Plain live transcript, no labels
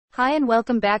Hi and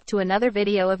welcome back to another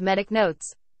video of Medic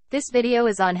Notes. This video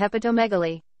is on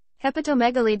hepatomegaly.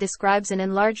 Hepatomegaly describes an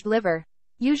enlarged liver,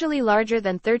 usually larger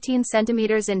than 13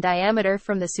 centimeters in diameter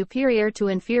from the superior to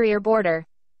inferior border.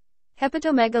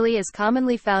 Hepatomegaly is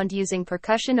commonly found using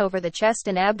percussion over the chest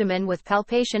and abdomen with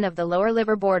palpation of the lower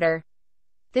liver border.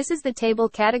 This is the table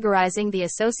categorizing the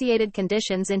associated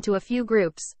conditions into a few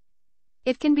groups.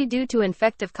 It can be due to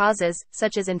infective causes,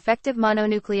 such as infective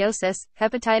mononucleosis,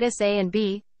 hepatitis A and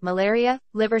B, malaria,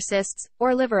 liver cysts,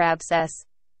 or liver abscess.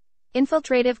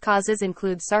 Infiltrative causes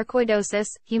include sarcoidosis,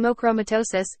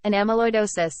 hemochromatosis, and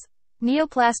amyloidosis.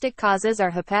 Neoplastic causes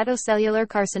are hepatocellular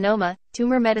carcinoma,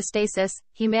 tumor metastasis,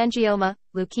 hemangioma,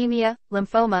 leukemia,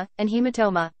 lymphoma, and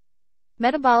hematoma.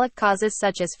 Metabolic causes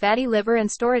such as fatty liver and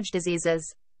storage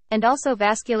diseases. And also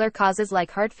vascular causes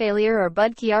like heart failure or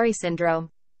Budd-Chiari syndrome.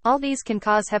 All these can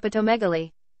cause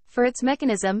hepatomegaly. For its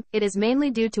mechanism, it is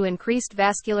mainly due to increased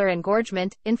vascular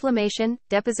engorgement, inflammation,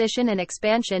 deposition and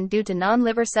expansion due to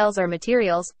non-liver cells or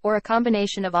materials, or a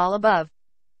combination of all above.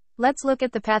 Let's look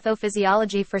at the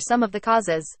pathophysiology for some of the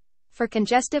causes. For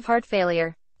congestive heart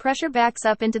failure, pressure backs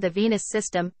up into the venous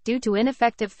system, due to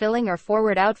ineffective filling or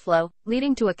forward outflow,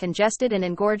 leading to a congested and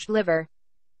engorged liver.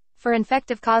 For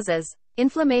infective causes,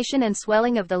 inflammation and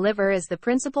swelling of the liver is the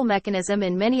principal mechanism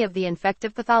in many of the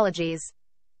infective pathologies.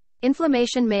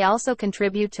 Inflammation may also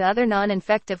contribute to other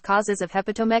non-infective causes of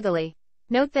hepatomegaly.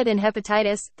 Note that in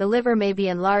hepatitis, the liver may be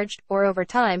enlarged, or over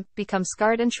time, become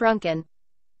scarred and shrunken.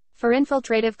 For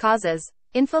infiltrative causes,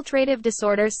 infiltrative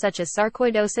disorders such as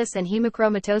sarcoidosis and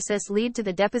hemochromatosis lead to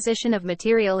the deposition of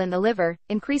material in the liver,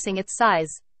 increasing its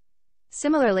size.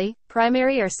 Similarly,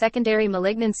 primary or secondary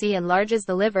malignancy enlarges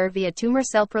the liver via tumor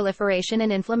cell proliferation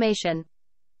and inflammation.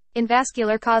 In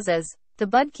vascular causes, the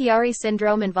Budd-Chiari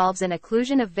syndrome involves an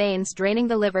occlusion of veins draining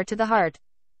the liver to the heart.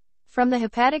 From the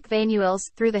hepatic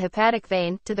venules, through the hepatic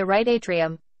vein, to the right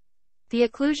atrium. The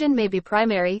occlusion may be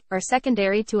primary, or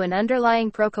secondary to an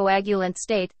underlying procoagulant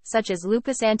state, such as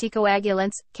lupus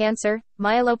anticoagulants, cancer,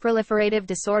 myeloproliferative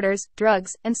disorders,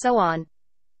 drugs, and so on.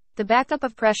 The backup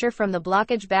of pressure from the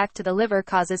blockage back to the liver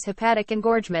causes hepatic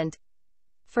engorgement.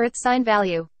 For its sign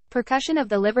value, percussion of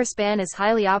the liver span is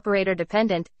highly operator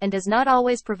dependent, and does not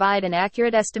always provide an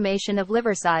accurate estimation of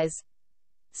liver size.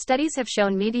 Studies have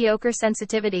shown mediocre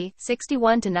sensitivity,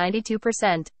 61 to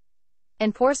 92%,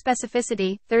 and poor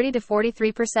specificity, 30 to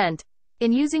 43%,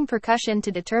 in using percussion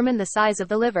to determine the size of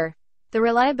the liver. The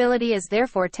reliability is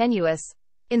therefore tenuous.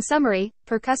 In summary,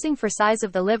 percussing for size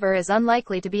of the liver is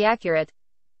unlikely to be accurate.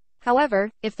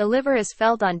 However, if the liver is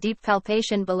felt on deep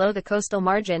palpation below the costal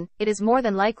margin, it is more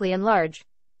than likely enlarged.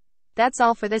 That's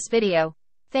all for this video.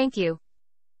 Thank you.